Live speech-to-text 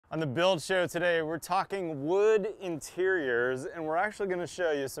On the build show today, we're talking wood interiors, and we're actually going to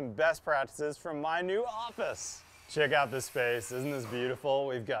show you some best practices from my new office. Check out this space. Isn't this beautiful?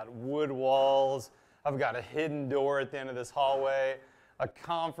 We've got wood walls. I've got a hidden door at the end of this hallway, a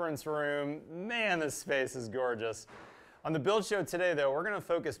conference room. Man, this space is gorgeous. On the build show today, though, we're going to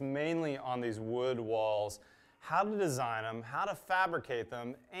focus mainly on these wood walls, how to design them, how to fabricate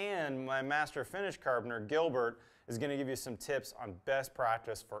them, and my master finish carpenter, Gilbert, is going to give you some tips on best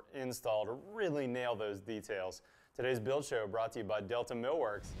practice for install to really nail those details. Today's build show brought to you by Delta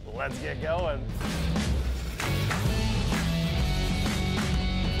Millworks. Let's get going.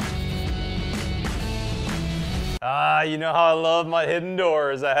 You know how I love my hidden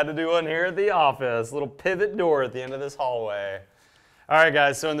doors. I had to do one here at the office, little pivot door at the end of this hallway. All right,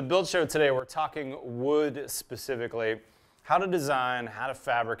 guys, so in the build show today, we're talking wood specifically. How to design, how to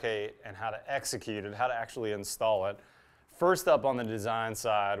fabricate, and how to execute it, how to actually install it. First up on the design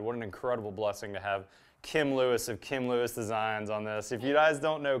side, what an incredible blessing to have Kim Lewis of Kim Lewis Designs on this. If you guys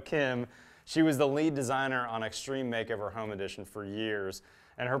don't know Kim, she was the lead designer on Extreme Makeover Home Edition for years,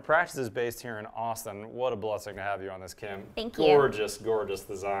 and her practice is based here in Austin. What a blessing to have you on this, Kim. Thank you. Gorgeous, gorgeous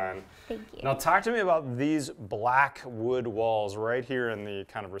design. Thank you. Now talk to me about these black wood walls right here in the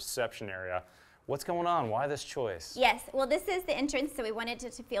kind of reception area. What's going on? Why this choice? Yes, well, this is the entrance, so we wanted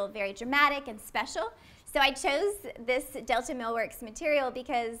it to feel very dramatic and special. So I chose this Delta Millworks material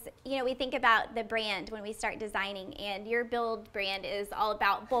because, you know, we think about the brand when we start designing, and your build brand is all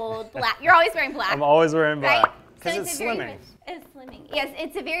about bold, black. You're always wearing black. I'm always wearing black. Right? Because So it's slimming. Rich. It's slimming. Yes,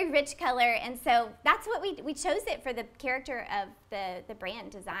 it's a very rich color, and so that's what we chose it for the character of the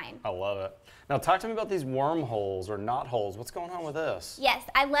brand design. I love it. Now talk to me about these wormholes or knot holes. What's going on with this? Yes,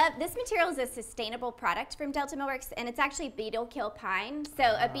 I love this material. Is a sustainable product from Delta Millworks, and it's actually beetle kill pine. So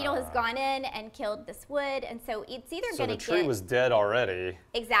a beetle has gone in and killed this wood, and so it's either going to get... So the tree was dead already.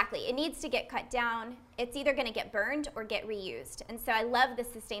 Exactly. It needs to get cut down. It's either going to get burned or get reused. And so I love the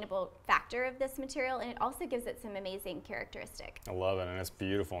sustainable factor of this material, and it also gives it some amazing characteristic. I love it, and it's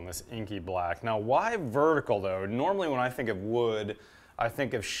beautiful in this inky black. Now why vertical though? Normally when I think of wood, I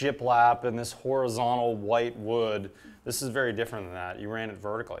think of shiplap and this horizontal white wood. This is very different than that. You ran it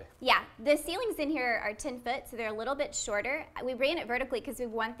vertically. Yeah, the ceilings in here are 10 foot, so they're a little bit shorter. We ran it vertically because we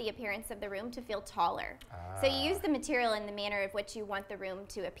want the appearance of the room to feel taller. So you use the material in the manner of which you want the room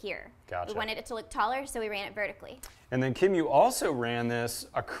to appear. Gotcha. We wanted it to look taller, so we ran it vertically. And then Kim, you also ran this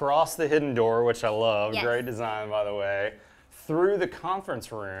across the hidden door, which I love. Yes. Great design, by the way, through the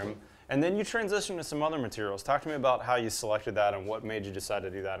conference room. And then you transitioned to some other materials. Talk to me about how you selected that and what made you decide to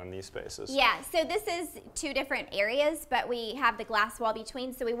do that in these spaces. Yeah, so this is two different areas, but we have the glass wall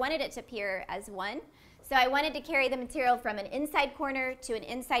between, so we wanted it to appear as one. So I wanted to carry the material from an inside corner to an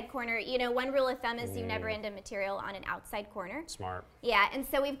inside corner. You know, one rule of thumb is you never end a material on an outside corner. Smart. Yeah, and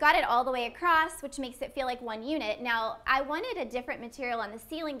so we've got it all the way across, which makes it feel like one unit. Now, I wanted a different material on the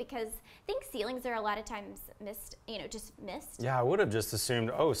ceiling because I think ceilings are a lot of times missed, you know, just missed. Yeah, I would have just assumed,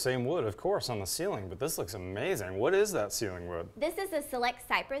 oh, same wood, of course, on the ceiling, but this looks amazing. What is that ceiling wood? This is a select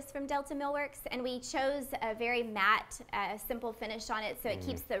cypress from Delta Millworks, and we chose a very matte, simple finish on it so it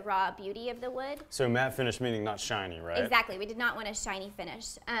keeps the raw beauty of the wood. So matte finish meaning not shiny, right? Exactly. We did not want a shiny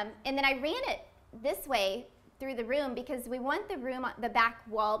finish. And then I ran it this way through the room because we want the room, the back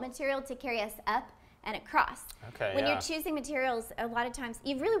wall material to carry us up and across. Okay, when you're choosing materials, a lot of times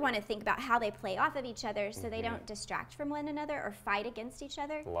you really want to think about how they play off of each other so they don't distract from one another or fight against each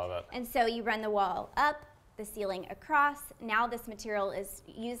other. Love it. And so you run the wall up, the ceiling across. Now this material is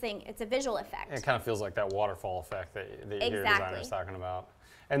using, it's a visual effect. It kind of feels like that waterfall effect that you hear Exactly. designers talking about.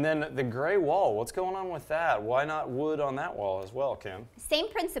 And then the gray wall, what's going on with that? Why not wood on that wall as well, Kim? Same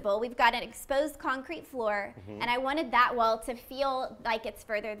principle. We've got an exposed concrete floor, and I wanted that wall to feel like it's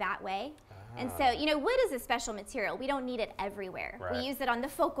further that way. And so, you know, wood is a special material. We don't need it everywhere. Right. We use it on the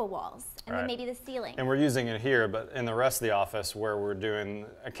focal walls and then maybe the ceiling. And we're using it here, but in the rest of the office where we're doing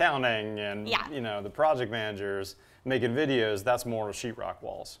accounting and, you know, the project managers making videos, that's more sheetrock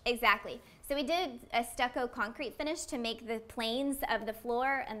walls. Exactly. So we did a stucco concrete finish to make the planes of the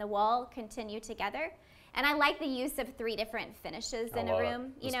floor and the wall continue together. And I like the use of 3 different finishes in a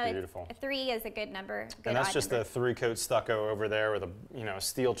room. It's beautiful. 3 is a good number. And that's just a 3-coat stucco over there with a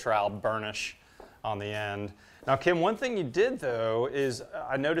steel trowel burnish on the end. Now, Kim, one thing you did though is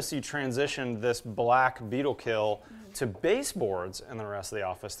I noticed you transitioned this black beetle kill to baseboards in the rest of the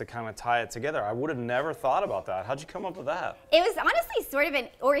office to kind of tie it together. I would have never thought about that. How'd you come up with that? It was honestly sort of an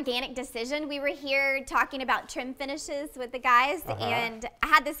organic decision. We were here talking about trim finishes with the guys, and I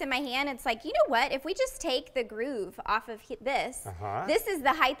had this in my hand. It's like, you know what? If we just take the groove off of this, this is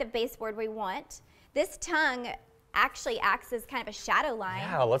the height of baseboard we want. This tongue actually acts as kind of a shadow line.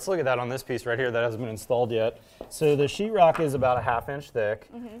 Yeah, let's look at that on this piece right here that hasn't been installed yet. So the sheetrock is about a 1/2 inch thick.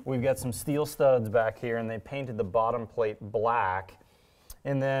 We've got some steel studs back here, and they painted the bottom plate black.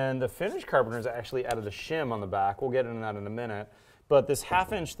 And then the finish carpenters actually added a shim on the back. We'll get into that in a minute. But this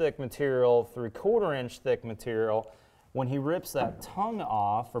 1/2 inch thick material, 3/4 inch thick material, when he rips that tongue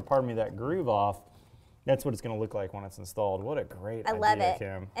off, or pardon me, that groove off, that's what it's going to look like when it's installed. What a great idea, I love it.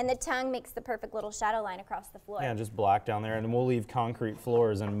 Kim. And the tongue makes the perfect little shadow line across the floor. Yeah, just black down there, and then we'll leave concrete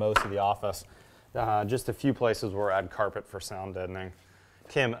floors in most of the office. Just a few places we'll add carpet for sound deadening.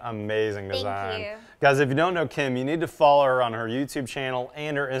 Kim, amazing design. Thank you. Guys, if you don't know Kim, you need to follow her on her YouTube channel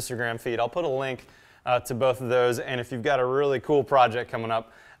and her Instagram feed. I'll put a link to both of those, and if you've got a really cool project coming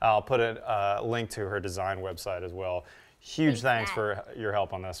up, I'll put a link to her design website as well. Huge thanks for your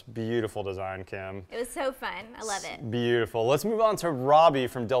help on this. Beautiful design, Kim. It was so fun. I love it. Beautiful. Let's move on to Robbie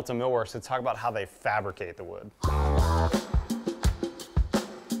from Delta Millworks to talk about how they fabricate the wood.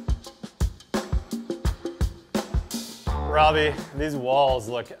 Robbie, these walls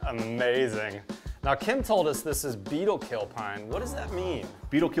look amazing. Now, Kim told us this is beetle kill pine. What does that mean?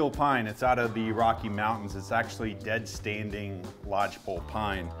 Beetle kill pine, it's out of the Rocky Mountains. It's actually dead standing lodgepole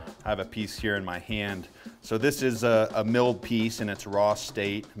pine. I have a piece here in my hand. So this is a milled piece in its raw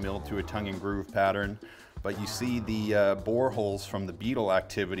state, milled to a tongue and groove pattern. But you see the boreholes from the beetle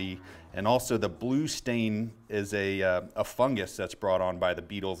activity, and also the blue stain is a fungus that's brought on by the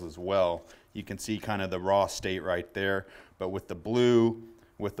beetles as well. You can see kind of the raw state right there, but with the blue,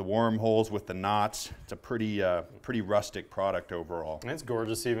 with the wormholes, with the knots, it's a pretty rustic product overall. It's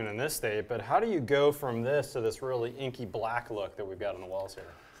gorgeous even in this state, but how do you go from this to this really inky black look that we've got on the walls here?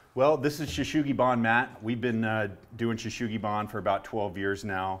 Well, this is Shishugibon, Matt. We've been doing Shishugibon for about 12 years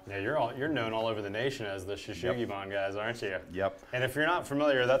now. Yeah, you're known all over the nation as the Shishugibon guys, aren't you? Yep. And if you're not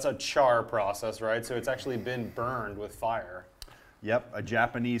familiar, that's a char process, right? So it's actually been burned with fire. Yep, a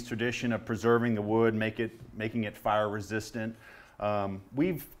Japanese tradition of preserving the wood, making it fire resistant.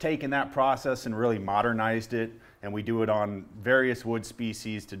 We've taken that process and really modernized it, and we do it on various wood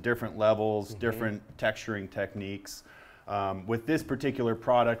species to different levels, different texturing techniques. With this particular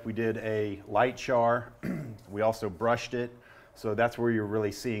product, we did a light char. We also brushed it, so that's where you're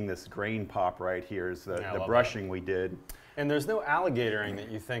really seeing this grain pop right here is the brushing we did. And there's no alligatoring that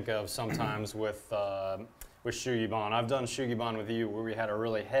you think of sometimes with Shugibon. I've done Shugibon with you where we had a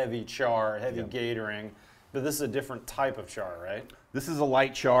really heavy char, heavy gatoring, but this is a different type of char, right? This is a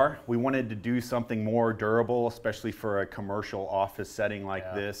light char. We wanted to do something more durable, especially for a commercial office setting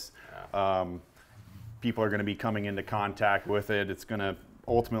like this. People are going to be coming into contact with it. It's going to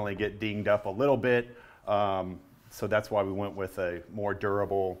ultimately get dinged up a little bit. So that's why we went with a more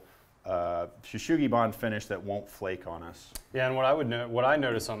durable Shishugibon finish that won't flake on us. Yeah, and what I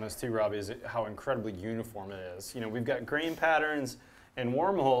notice on this too, Robbie, is how incredibly uniform it is. You know, we've got grain patterns and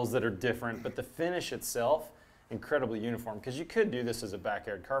wormholes that are different, but the finish itself, incredibly uniform. Because you could do this as a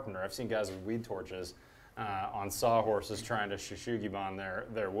backyard carpenter. I've seen guys with weed torches on sawhorses trying to Shishugibon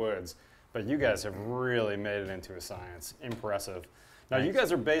their woods. But you guys have really made it into a science. Impressive. Now, you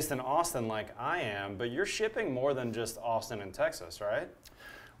guys are based in Austin like I am, but you're shipping more than just Austin and Texas, right?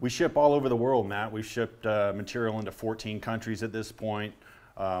 We ship all over the world, Matt. We've shipped material into 14 countries at this point.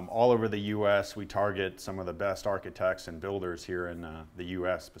 All over the U.S., we target some of the best architects and builders here in the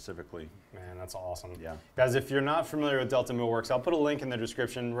U.S. specifically. Man, that's awesome. Yeah. Guys, if you're not familiar with Delta Millworks, I'll put a link in the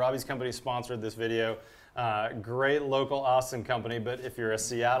description. Robbie's company sponsored this video. Great local Austin company, but if you're a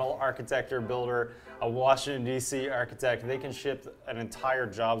Seattle architect or builder, a Washington, D.C. architect, they can ship an entire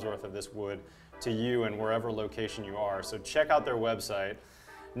job's worth of this wood to you in wherever location you are. So check out their website.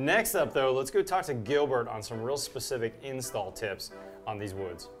 Next up, though, let's go talk to Gilbert on some real specific install tips on these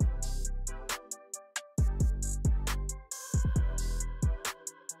woods.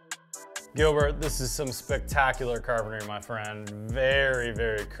 Gilbert, this is some spectacular carpentry, my friend. Very,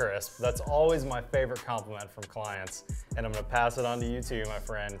 very crisp. That's always my favorite compliment from clients. And I'm gonna pass it on to you too, my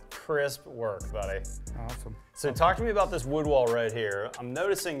friend. Crisp work, buddy. Awesome. So talk to me about this wood wall right here. I'm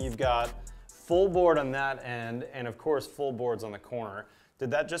noticing you've got full board on that end and of course full boards on the corner.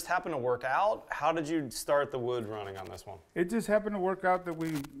 Did that just happen to work out? How did you start the wood running on this one? It just happened to work out that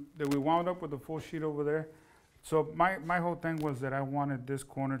we wound up with a full sheet over there. So my whole thing was that I wanted this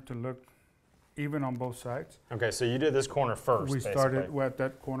corner to look even on both sides. Okay, so you did this corner first, We started at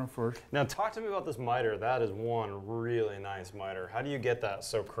that corner first. Now talk to me about this miter. That is one really nice miter. How do you get that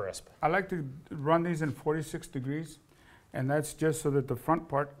so crisp? I like to run these in 46 degrees, and that's just so that the front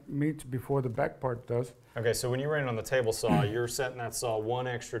part meets before the back part does. Okay, so when you ran on the table saw, you're setting that saw 1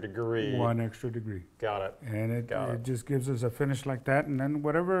 extra degree. 1 extra degree. Got it. And it just gives us a finish like that, and then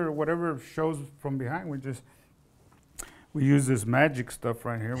whatever shows from behind, we just We use this magic stuff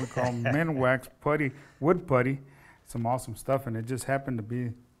right here. We call men wax putty, wood putty. Some awesome stuff, and it just happened to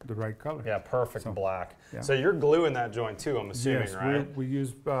be the right color. Yeah, perfect black. Yeah. So you're gluing that joint too, I'm assuming, Yes, right? we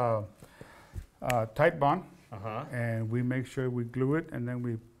use tight bond, Uh-huh. and we make sure we glue it, and then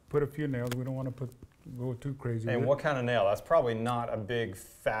we put a few nails. We don't want to go too crazy. And with what kind of nail? That's probably not a big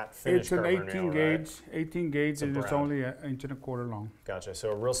fat finish It's an curver 18 nail, gauge, right? 18 gauge, It's a and it's brad. only an inch and a quarter long. Gotcha.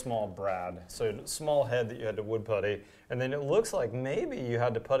 So a real small brad. So small head that you had to wood putty, and then it looks like maybe you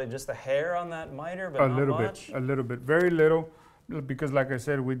had to putty just a hair on that miter, but A not little much. bit, a little bit, very little, because like I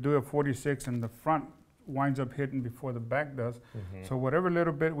said, we do a 46, and the front winds up hitting before the back does. So whatever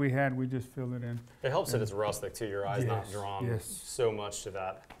little bit we had, we just fill it in. It helps that it's rustic too. Your eye's not Yes, drawn yes. so much to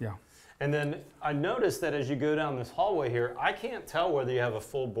that. Yeah. And then I noticed that as you go down this hallway here, I can't tell whether you have a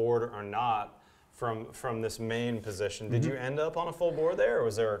full board or not from this main position. Did you end up on a full board there, or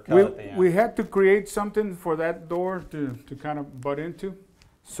was there a cut at the end? We had to create something for that door to kind of butt into.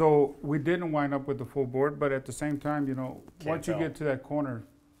 So we didn't wind up with the full board, but at the same time, you know, Can't once you tell. get to that corner,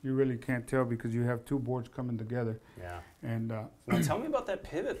 you really can't tell because you have two boards coming together. Yeah. And Now tell me about that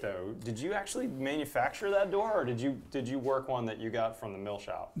pivot though. Did you actually manufacture that door, or did you work one that you got from the mill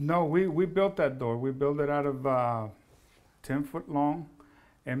shop? no, we built that door. We built it out of 10-foot long,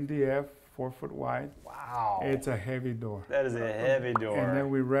 MDF, 4-foot wide. Wow. It's a heavy door. That is a heavy door. And then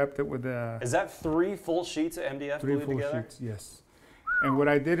we wrapped it with Is that 3 full sheets of MDF 3 glued full together? sheets, yes. And what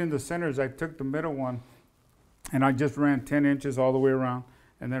I did in the center is I took the middle one and I just ran 10 inches all the way around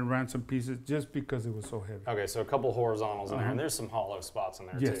and then ran some pieces just because it was so heavy. Okay, so a couple horizontals in there, Uh-huh. and there's some hollow spots in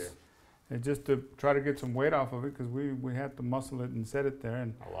there Yes. too. And just to try to get some weight off of it because we had to muscle it and set it there.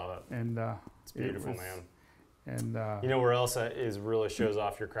 And, I love it. and It's beautiful, was- man. And You know where else is really shows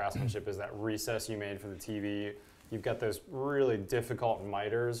off your craftsmanship is that recess you made for the TV. You've got those really difficult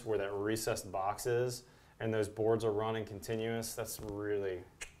miters where that recessed box is, and those boards are running continuous. That's really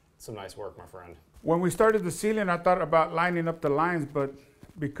some nice work, my friend. when we started the ceiling, I thought about lining up the lines, but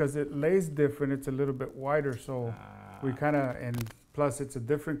because it lays different, it's a little bit wider. So we kind of, and plus it's a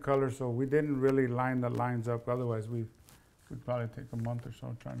different color, so we didn't really line the lines up. Otherwise, we'd probably take a month or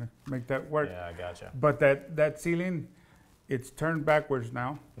so trying to make that work. Yeah, I gotcha. But that ceiling, it's turned backwards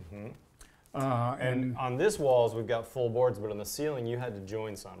now. And on this walls, we've got full boards, but on the ceiling, you had to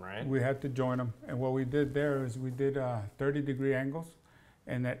join some, right? We had to join them. And what we did there is we did 30-degree angles.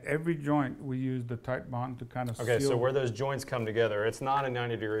 And at every joint, we used the tight bond to kind of Okay, seal. so where those joints come together, it's not a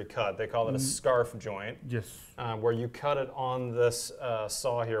 90-degree cut. They call it a scarf joint, Yes. where you cut it on this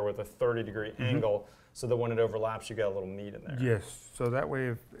saw here with a 30-degree angle, so that when it overlaps, you got a little meat in there. Yes. So that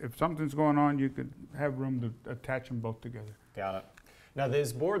way, if something's going on, you could have room to attach them both together. Got it. Now,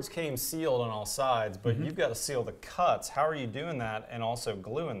 these boards came sealed on all sides, but you've got to seal the cuts. How are you doing that and also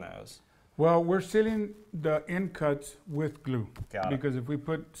gluing those? Well, we're sealing the end cuts with glue. Got it. Because if we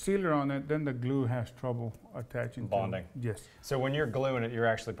put sealer on it, then the glue has trouble attaching. Bonding. To it. Yes. So when you're gluing it, you're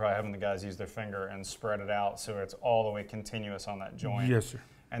actually probably having the guys use their finger and spread it out so it's all the way continuous on that joint. Yes, sir.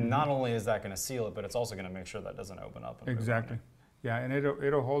 And not only is that going to seal it, but it's also going to make sure that doesn't open up. And move Exactly. on Yeah, and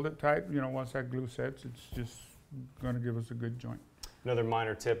it'll hold it tight. You know, once that glue sets, it's just going to give us a good joint. Another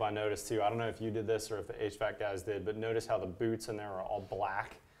minor tip I noticed too, I don't know if you did this or if the HVAC guys did, but notice how the boots in there are all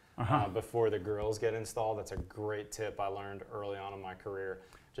black before the grills get installed. That's a great tip I learned early on in my career.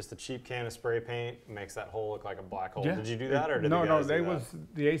 Just a cheap can of spray paint makes that hole look like a black hole. Yeah. Did you do that, or did No, the guys they do that? was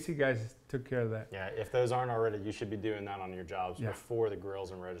the AC guys took care of that. Yeah, if those aren't already, you should be doing that on your jobs Yeah. before the grills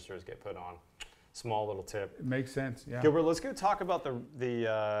and registers get put on. Small little tip. It makes sense. Yeah. Gilbert, let's go talk about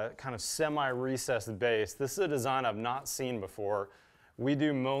the kind of semi-recessed base. This is a design I've not seen before. We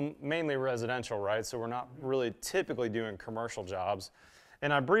do mainly residential, right? So we're not really typically doing commercial jobs.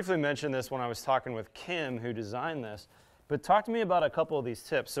 And I briefly mentioned this when I was talking with Kim, who designed this. But talk to me about a couple of these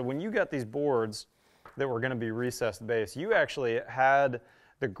tips. So when you got these boards that were going to be recessed base, you actually had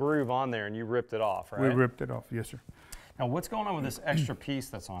the groove on there and you ripped it off, right? We ripped it off. Yes, sir. Now what's going on with this extra piece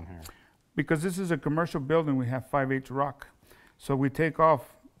that's on here? Because this is a commercial building, we have 5/8 rock. So we take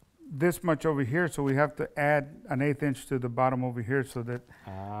off this much over here, so we have to add an 1/8 inch to the bottom over here so that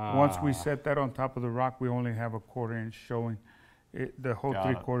once we set that on top of the rock, we only have a 1/4 inch showing. The whole Got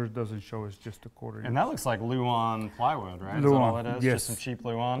 3/4 doesn't show, it's just a 1/4 inch. And that looks like Luan plywood, right? Is that all it is? yes. Just some cheap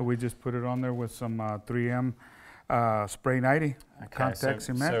Luan? We just put it on there with some 3M spray 90 contact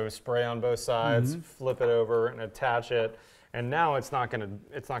cement. So spray on both sides, flip it over and attach it. And now it's not gonna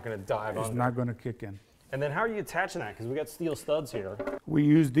dive It's under. not going to kick in. And then how are you attaching that? Because we got steel studs here. We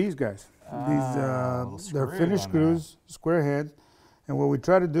use these guys. little These they're screws finished on there. screws, square head. And what we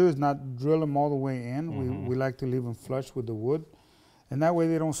try to do is not drill them all the way in. We like to leave them flush with the wood. And that way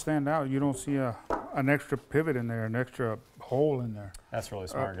they don't stand out. You don't see an extra pivot in there, an extra hole in there. That's really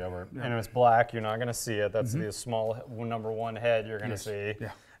smart, Gilbert. Yeah. And if it's black, you're not going to see it. That's the small number 1 head you're going to see.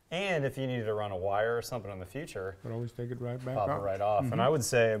 Yeah. And if you need to run a wire or something in the future, but always take it right back pop off. it right off. And I would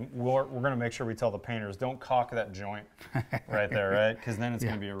say we're going to make sure we tell the painters, don't caulk that joint right there, right? Because then it's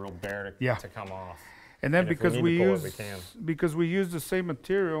going to be a real bear to come off. And then because we use the same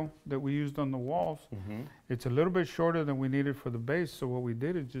material that we used on the walls, it's a little bit shorter than we needed for the base. So what we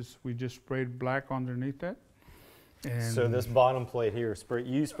did is we just sprayed black underneath that. And so this bottom plate here,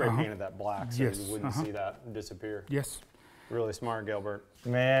 you spray painted that black, so you wouldn't see that disappear. Yes. Really smart, Gilbert.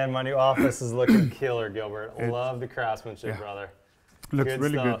 Man, my new office is looking killer, Gilbert. Love the craftsmanship, brother. Looks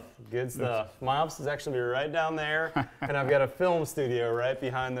really good. Good stuff. My office is actually right down there, and I've got a film studio right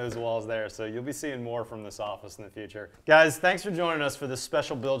behind those walls there, so you'll be seeing more from this office in the future. Guys, thanks for joining us for this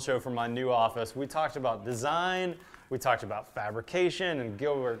special build show for my new office. We talked about design, we talked about fabrication, and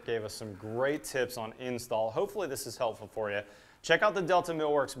Gilbert gave us some great tips on install. Hopefully this is helpful for you. Check out the Delta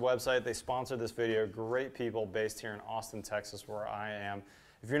Millworks website. They sponsor this video. Great people based here in Austin, Texas, where I am.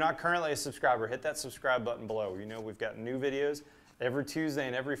 If you're not currently a subscriber, hit that subscribe button below. You know we've got new videos every Tuesday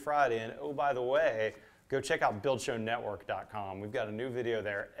and every Friday. And oh, by the way, go check out buildshownetwork.com. We've got a new video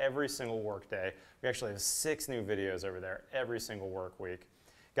there every single work day. We actually have 6 new videos over there every single work week.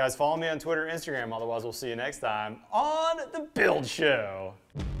 Guys, follow me on Twitter and Instagram. Otherwise, we'll see you next time on The Build Show.